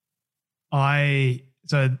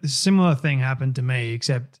a similar thing happened to me,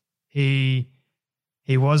 except he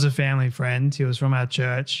was a family friend. He was from our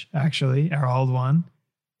church, actually, our old one,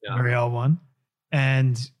 very old one.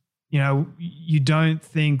 And, you don't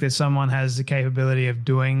think that someone has the capability of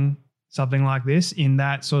doing something like this in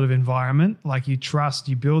that sort of environment. Like you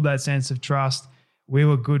build that sense of trust. We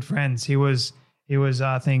were good friends. He was,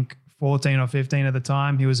 I think, 14 or 15 at the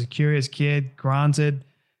time. He was a curious kid, granted.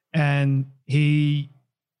 And he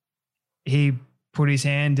put his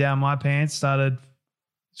hand down my pants, started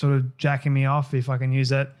sort of jacking me off, if I can use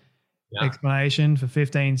that explanation, for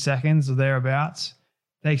 15 seconds or thereabouts,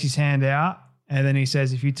 takes his hand out, and then he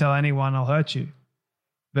says, if you tell anyone, I'll hurt you.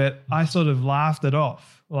 But I sort of laughed it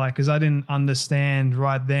off, like, because I didn't understand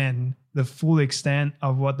right then the full extent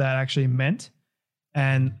of what that actually meant.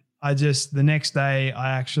 And the next day,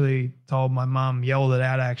 I actually told my mum, yelled it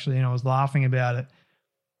out actually, and I was laughing about it.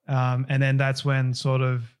 And then that's when sort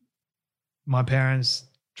of my parents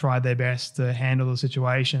tried their best to handle the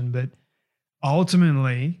situation. But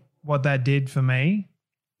ultimately, what that did for me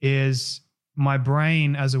is my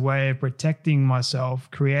brain, as a way of protecting myself,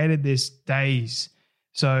 created this daze.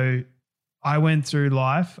 So I went through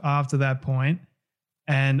life after that point,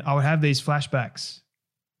 and I would have these flashbacks.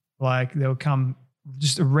 Like they would come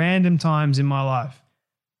just random times in my life.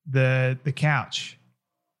 The couch,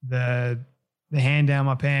 the hand down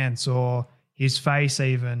my pants, or his face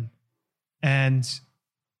even. And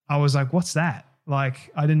I was like, what's that?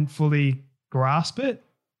 Like, I didn't fully grasp it.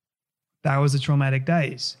 That was the traumatic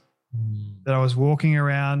days that I was walking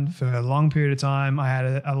around for a long period of time. I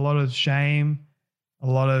had a lot of shame. A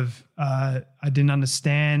lot of I didn't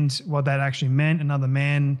understand what that actually meant. Another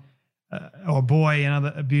man or boy,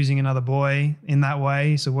 abusing another boy in that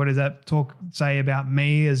way. So what does that say about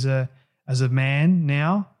me as a man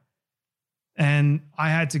now? And I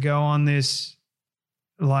had to go on this,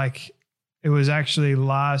 like, it was actually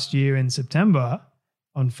last year in September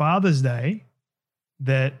on Father's Day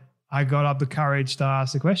that I got up the courage to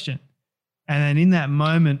ask the question. And then in that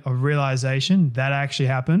moment of realization that actually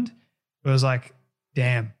happened, it was like,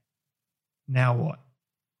 damn, now what?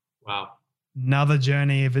 Wow. Another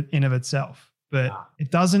journey in of itself. But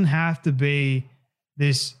it doesn't have to be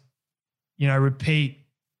this, repeat,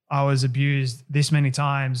 I was abused this many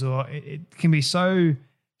times, or it can be so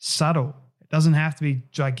subtle. It doesn't have to be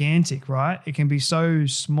gigantic, right? It can be so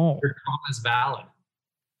small. Your trauma is valid.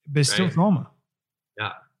 But it's still trauma.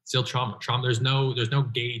 Yeah, still trauma. There's no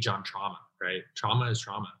gauge on trauma, right? Trauma is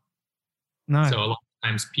trauma. No. So a lot of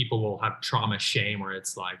times people will have trauma shame, where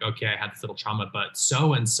it's like, okay, I had this little trauma, but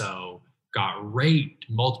so-and-so got raped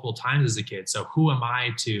multiple times as a kid. So who am I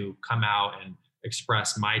to come out and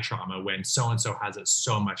express my trauma when so-and-so has it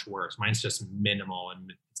so much worse? Mine's just minimal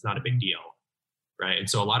and it's not a big deal, right? And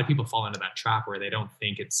so a lot of people fall into that trap where they don't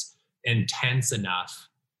think it's intense enough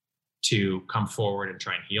to come forward and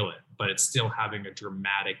try and heal it, but it's still having a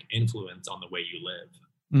dramatic influence on the way you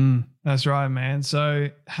live. That's right, man. So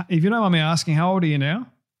if you don't mind me asking, how old are you now?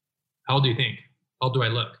 How old do you think? How old do I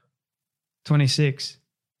look? 26.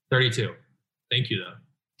 32. Thank you,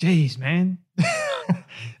 though. Jeez, man.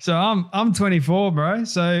 So I'm 24, bro.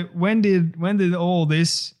 So when did all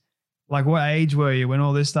this, like, what age were you when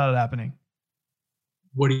all this started happening?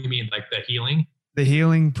 What do you mean, like the healing? The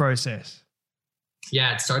healing process.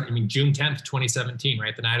 Yeah, it started, June 10th, 2017,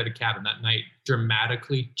 right? The night of the cabin. That night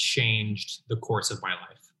dramatically changed the course of my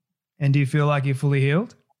life. And do you feel like you're fully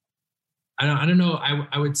healed? I don't know.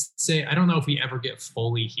 I would say, I don't know if we ever get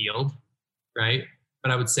fully healed, right?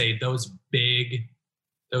 But I would say those big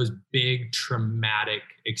traumatic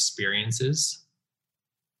experiences,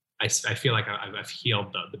 I feel like I've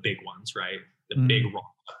healed the big ones, right? The big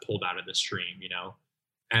rock I pulled out of the stream,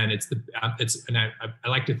 And I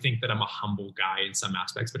like to think that I'm a humble guy in some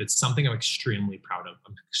aspects, but it's something I'm extremely proud of.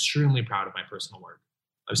 I'm extremely proud of my personal work.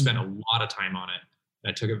 I've spent a lot of time on it,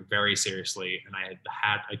 and I took it very seriously. And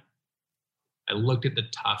I looked at the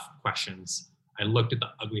tough questions. I looked at the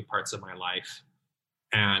ugly parts of my life.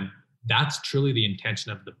 And that's truly the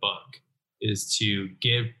intention of the book, is to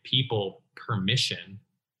give people permission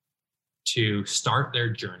to start their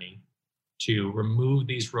journey, to remove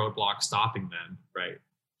these roadblocks stopping them, right?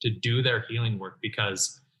 To do their healing work.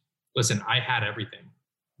 Because listen, I had everything: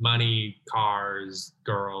 money, cars,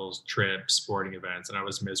 girls, trips, sporting events, and I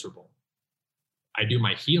was miserable. I do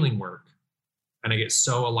my healing work and I get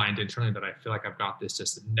so aligned internally that I feel like I've got this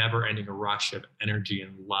just never ending rush of energy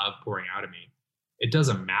and love pouring out of me. It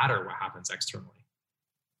doesn't matter what happens externally,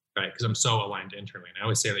 right? Because I'm so aligned internally. And I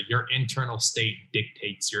always say that your internal state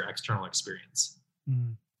dictates your external experience.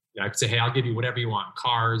 I could say, hey, I'll give you whatever you want: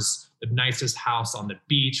 cars, the nicest house on the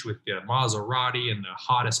beach with the Maserati and the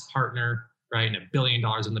hottest partner, right? And $1 billion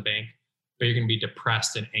in the bank. But you're going to be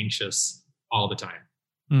depressed and anxious all the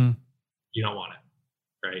time. You don't want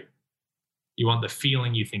it, right? You want the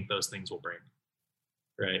feeling you think those things will bring,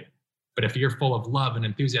 right? But if you're full of love and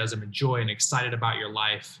enthusiasm and joy and excited about your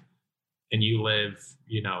life, and you live,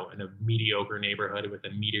 in a mediocre neighborhood with a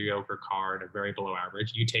mediocre car and a very below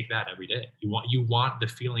average, you take that every day. You want the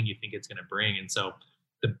feeling you think it's going to bring. And so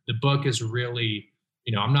the book is really,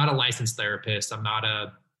 I'm not a licensed therapist.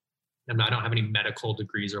 I don't have any medical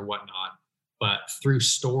degrees or whatnot, but through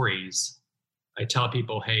stories, I tell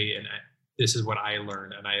people, hey, this is what I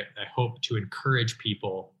learned. And I hope to encourage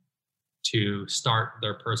people to start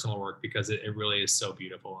their personal work, because it really is so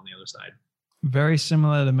beautiful on the other side. Very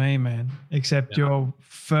similar to me, man, except you're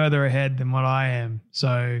further ahead than what I am.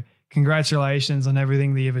 So congratulations on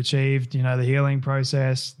everything that you've achieved, the healing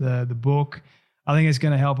process, the book. I think it's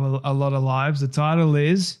going to help a lot of lives. The title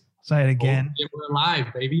is, say it again. Oh, we're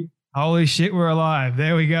alive, baby. Holy shit, we're alive.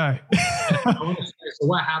 There we go. So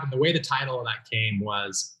what happened, the way the title of that came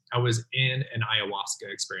was, I was in an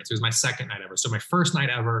ayahuasca experience. It was my second night ever. So my first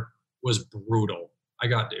night ever was brutal.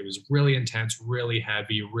 It was really intense, really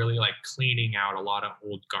heavy, really like cleaning out a lot of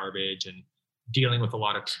old garbage and dealing with a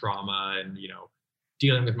lot of trauma and,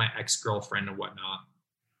 dealing with my ex-girlfriend and whatnot.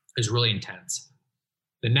 It was really intense.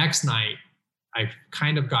 The next night, I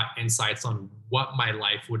kind of got insights on what my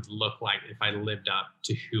life would look like if I lived up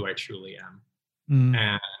to who I truly am.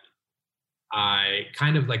 And I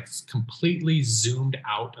kind of like completely zoomed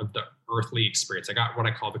out of the earthly experience. I got what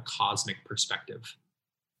I call the cosmic perspective.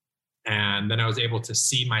 And then I was able to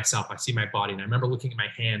see myself. I see my body. And I remember looking at my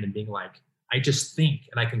hand and being like, I just think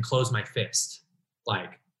and I can close my fist.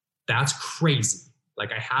 Like, that's crazy.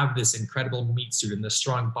 Like, I have this incredible meat suit and this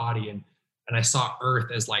strong body. And I saw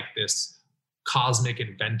Earth as like this cosmic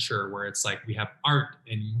adventure where it's like we have art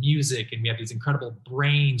and music and we have these incredible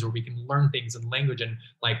brains where we can learn things in language. And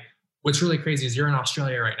like, what's really crazy is you're in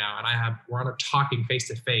Australia right now and we're on a talking face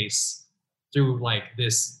to face through like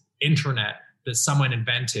this internet that someone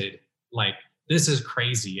invented. Like, this is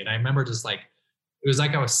crazy. And I remember just like, it was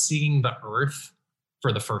like I was seeing the Earth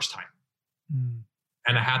for the first time.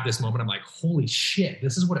 And I had this moment, I'm like, holy shit,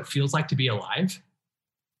 this is what it feels like to be alive.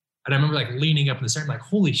 And I remember like leaning up in the center, like,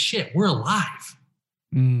 holy shit, we're alive.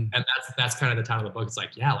 And that's kind of the title of the book. It's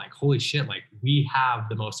like, yeah, like, holy shit, like we have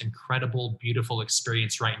the most incredible, beautiful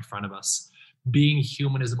experience right in front of us. Being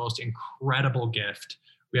human is the most incredible gift.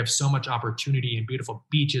 We have so much opportunity and beautiful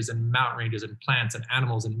beaches and mountain ranges and plants and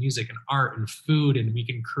animals and music and art and food, and we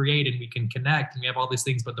can create and we can connect and we have all these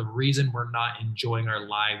things. But the reason we're not enjoying our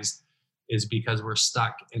lives is because we're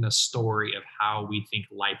stuck in a story of how we think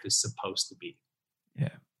life is supposed to be. Yeah.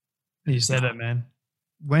 You said it, man.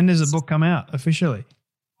 When does the book come out officially?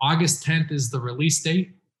 August 10th is the release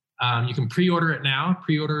date. You can pre-order it now.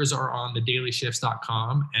 Pre-orders are on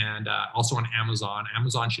theDailyShifts.com and also on Amazon.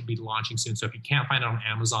 Amazon should be launching soon. So if you can't find it on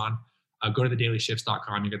Amazon, go to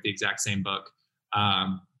theDailyShifts.com. You get the exact same book,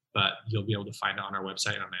 but you'll be able to find it on our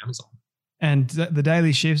website and on Amazon. And the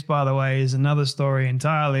Daily Shifts, by the way, is another story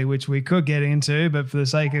entirely, which we could get into, but for the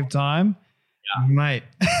sake of time, mate,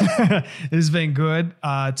 this has been good.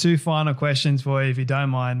 2 final questions for you, if you don't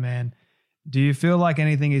mind, man. Do you feel like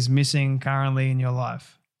anything is missing currently in your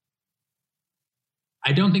life?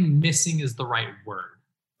 I don't think missing is the right word,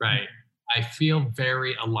 right? I feel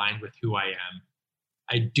very aligned with who I am.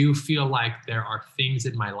 I do feel like there are things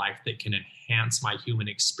in my life that can enhance my human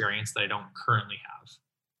experience that I don't currently have.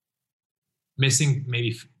 Missing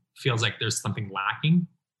maybe feels like there's something lacking.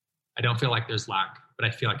 I don't feel like there's lack, but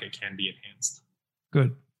I feel like it can be enhanced.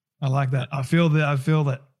 Good. I like that. I feel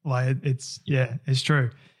that like it's true.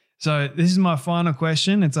 So this is my final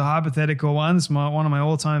question. It's a hypothetical one. It's one of my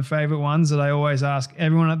all-time favorite ones that I always ask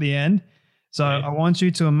everyone at the end. So I want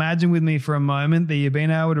you to imagine with me for a moment that you've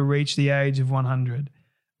been able to reach the age of 100.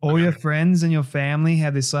 All your friends and your family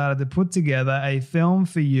have decided to put together a film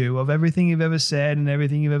for you of everything you've ever said and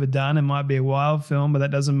everything you've ever done. It might be a wild film, but that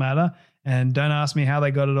doesn't matter. And don't ask me how they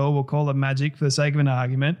got it all. We'll call it magic for the sake of an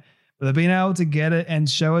argument. But they've been able to get it and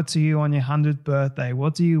show it to you on your 100th birthday.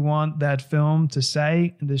 What do you want that film to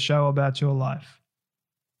say and to show about your life?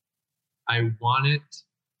 I want it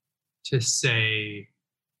to say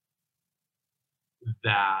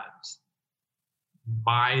that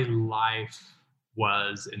my life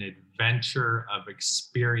was an adventure of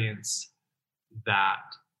experience that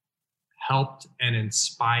helped and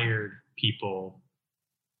inspired people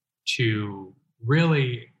to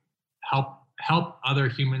really help other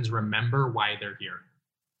humans remember why they're here.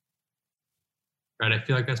 Right? I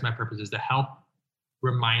feel like that's my purpose, is to help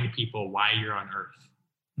remind people why you're on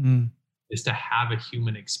Earth, is to have a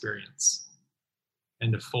human experience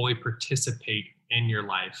and to fully participate in your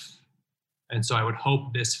life. And so I would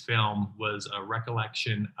hope this film was a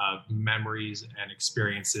recollection of memories and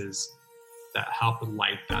experiences that help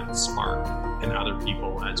light that spark in other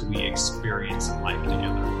people as we experience life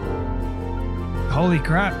together. Holy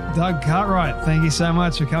crap. Doug Cartwright, thank you so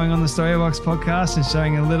much for coming on the Storybox podcast and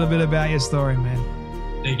sharing a little bit about your story,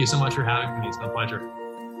 man. Thank you so much for having me. It's been a pleasure.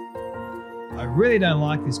 I really don't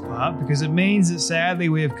like this part because it means that sadly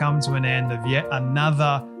we have come to an end of yet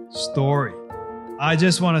another story. I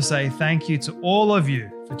just want to say thank you to all of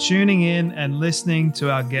you for tuning in and listening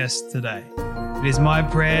to our guests today. It is my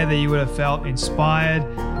prayer that you would have felt inspired,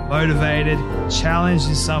 motivated, challenged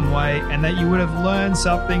in some way, and that you would have learned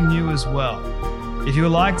something new as well. If you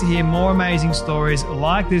would like to hear more amazing stories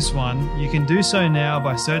like this one, you can do so now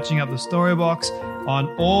by searching up the Storybox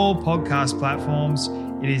on all podcast platforms.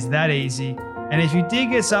 It is that easy. And if you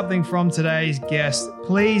did get something from today's guest,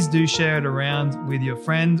 please do share it around with your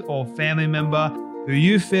friend or family member who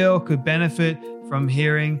you feel could benefit from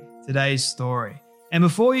hearing today's story. And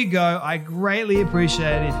before you go, I greatly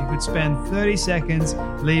appreciate it if you could spend 30 seconds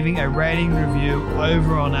leaving a rating review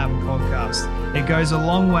over on Apple Podcasts. It goes a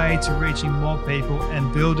long way to reaching more people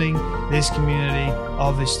and building this community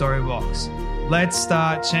of the Storybox. Let's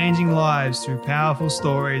start changing lives through powerful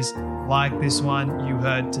stories like this one you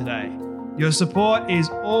heard today. Your support is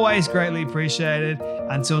always greatly appreciated.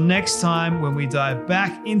 Until next time, when we dive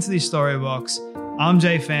back into the Storybox, I'm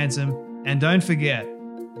Jay Phantom, and don't forget,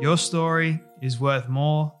 your story is worth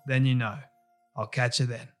more than you know. I'll catch you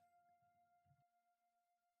then.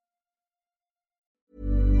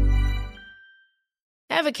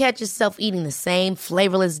 Ever catch yourself eating the same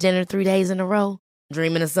flavorless dinner 3 days in a row?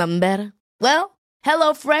 Dreaming of something better? Well,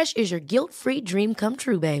 HelloFresh is your guilt-free dream come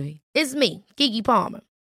true, baby. It's me, Keke Palmer.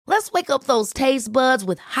 Let's wake up those taste buds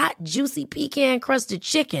with hot, juicy pecan-crusted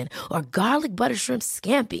chicken or garlic butter shrimp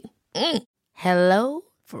scampi. Hello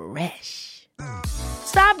Fresh.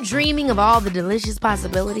 Stop dreaming of all the delicious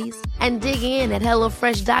possibilities and dig in at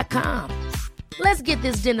HelloFresh.com. Let's get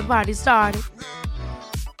this dinner party started.